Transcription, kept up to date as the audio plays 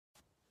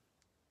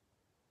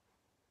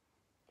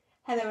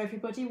Hello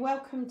everybody,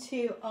 welcome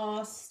to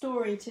our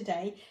story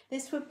today.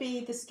 This would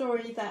be the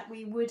story that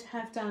we would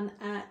have done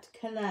at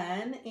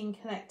Killeen in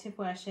collective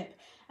worship,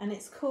 and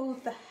it's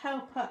called The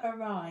Helper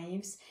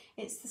Arrives.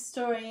 It's the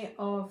story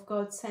of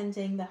God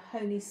sending the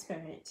Holy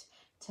Spirit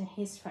to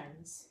his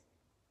friends.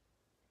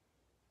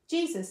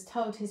 Jesus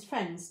told his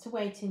friends to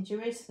wait in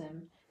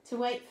Jerusalem, to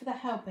wait for the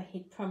helper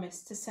he'd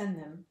promised to send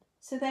them.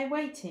 So they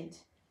waited.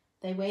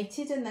 They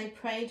waited and they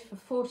prayed for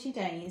 40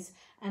 days,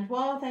 and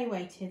while they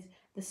waited,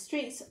 the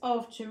streets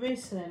of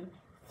Jerusalem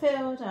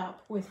filled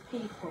up with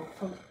people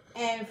from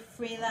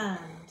every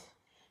land.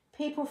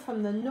 People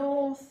from the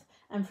north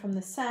and from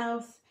the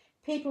south,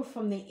 people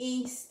from the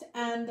east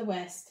and the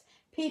west,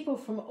 people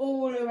from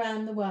all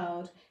around the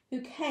world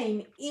who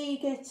came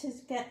eager to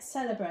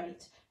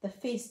celebrate the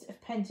Feast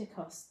of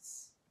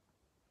Pentecost.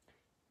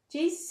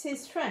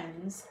 Jesus'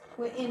 friends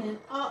were in an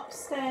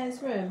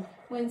upstairs room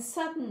when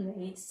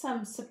suddenly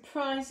some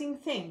surprising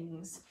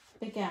things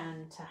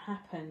began to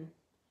happen.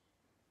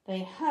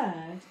 They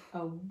heard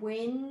a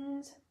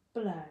wind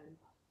blow.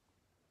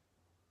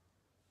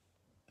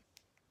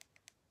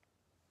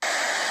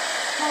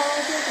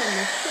 Harder than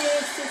the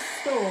fiercest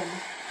storm,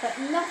 but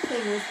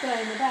nothing was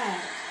blown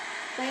about.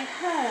 They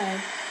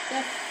heard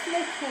the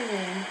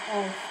flickering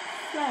of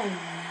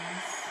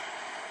flames.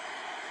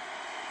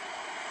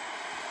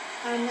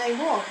 And they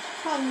watched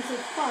tongues of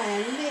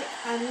fire lick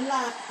and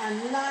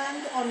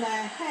land on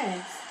their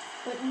heads,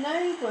 but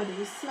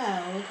nobody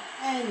smelled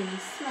any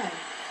smoke.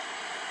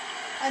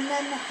 And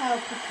then the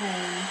helper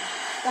came,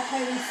 the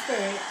Holy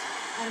Spirit,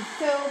 and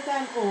filled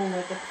them all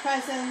with the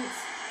presence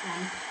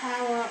and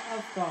power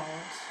of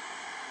God.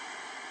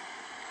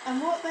 And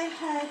what they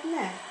heard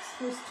next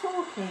was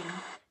talking,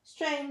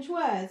 strange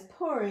words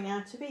pouring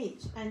out of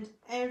each and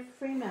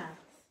every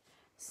mouth.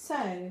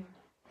 So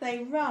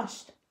they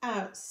rushed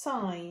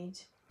outside,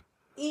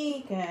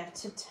 eager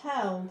to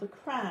tell the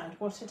crowd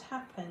what had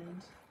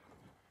happened.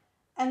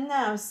 And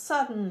now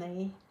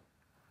suddenly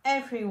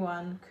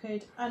everyone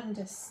could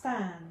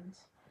understand.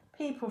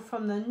 People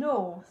from the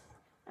north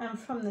and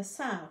from the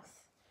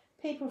south,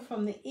 people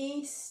from the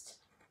east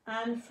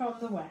and from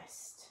the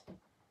west,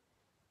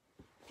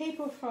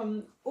 people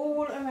from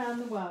all around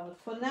the world.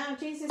 For now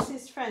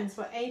Jesus' friends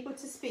were able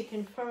to speak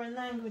in foreign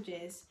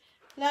languages,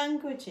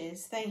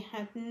 languages they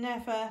had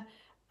never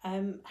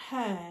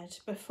heard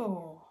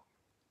before.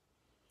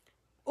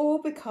 All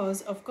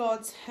because of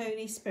God's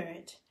Holy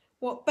Spirit.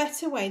 What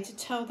better way to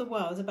tell the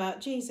world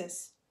about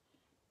Jesus?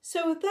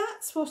 So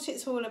that's what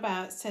it's all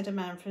about, said a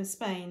man from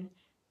Spain.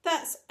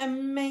 That's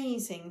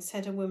amazing,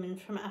 said a woman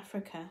from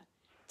Africa.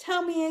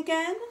 Tell me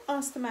again,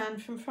 asked the man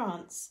from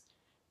France.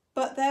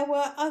 But there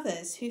were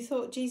others who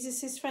thought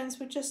Jesus' friends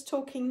were just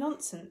talking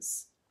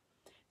nonsense.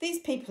 These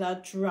people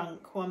are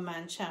drunk, one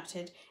man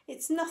shouted.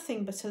 It's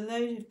nothing but a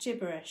load of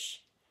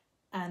gibberish.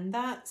 And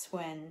that's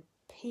when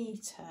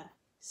Peter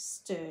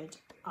stood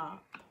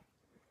up.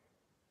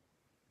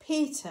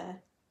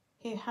 Peter,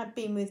 who had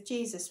been with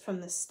Jesus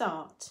from the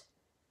start.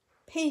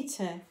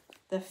 Peter,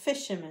 the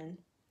fisherman.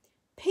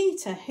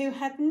 Peter, who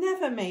had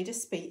never made a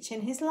speech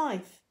in his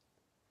life.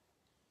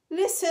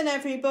 Listen,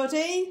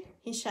 everybody,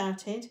 he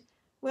shouted.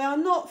 We are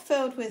not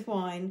filled with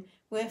wine.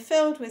 We're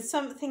filled with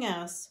something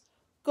else.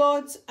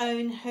 God's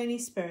own Holy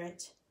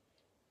Spirit.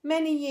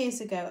 Many years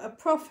ago, a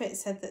prophet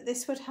said that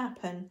this would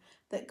happen,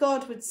 that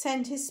God would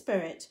send his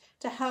Spirit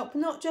to help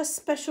not just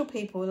special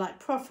people like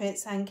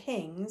prophets and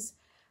kings,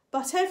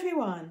 but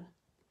everyone.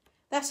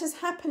 That has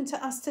happened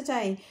to us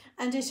today,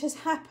 and it has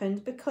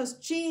happened because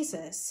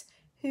Jesus,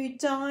 who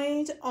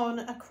died on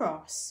a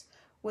cross,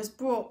 was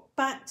brought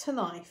back to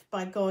life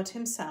by God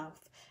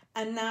himself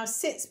and now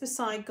sits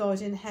beside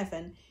God in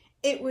heaven.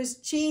 It was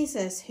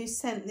Jesus who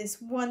sent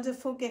this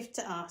wonderful gift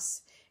to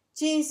us.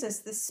 Jesus,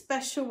 the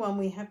special one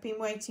we have been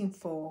waiting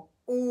for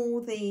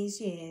all these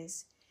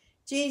years.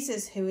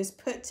 Jesus who was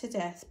put to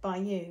death by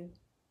you.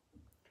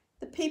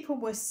 The people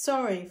were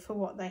sorry for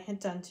what they had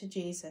done to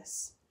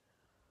Jesus.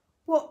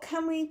 What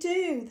can we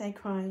do? They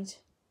cried.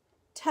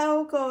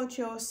 Tell God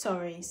you're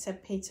sorry,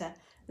 said Peter.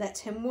 Let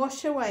him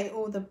wash away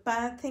all the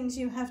bad things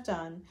you have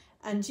done,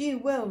 and you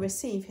will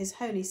receive his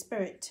Holy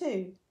Spirit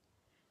too.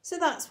 So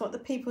that's what the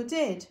people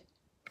did.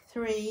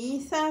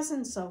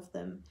 3,000 of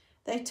them.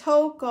 They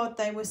told God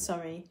they were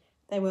sorry.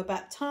 They were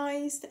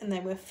baptized and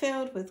they were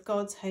filled with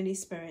God's Holy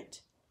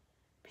Spirit.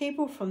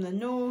 People from the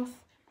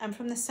north and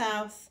from the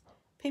south,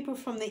 people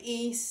from the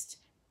east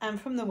and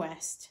from the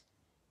west,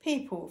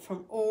 people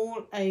from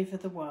all over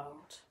the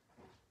world.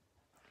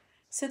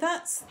 So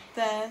that's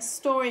the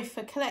story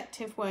for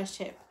collective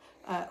worship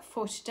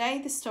for today,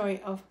 the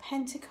story of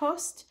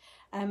Pentecost.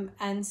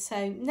 And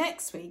so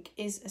next week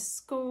is a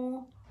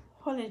school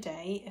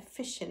holiday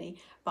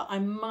officially, but I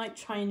might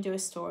try and do a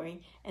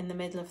story in the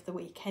middle of the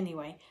week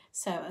anyway.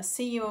 So I'll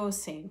see you all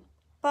soon.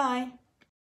 Bye.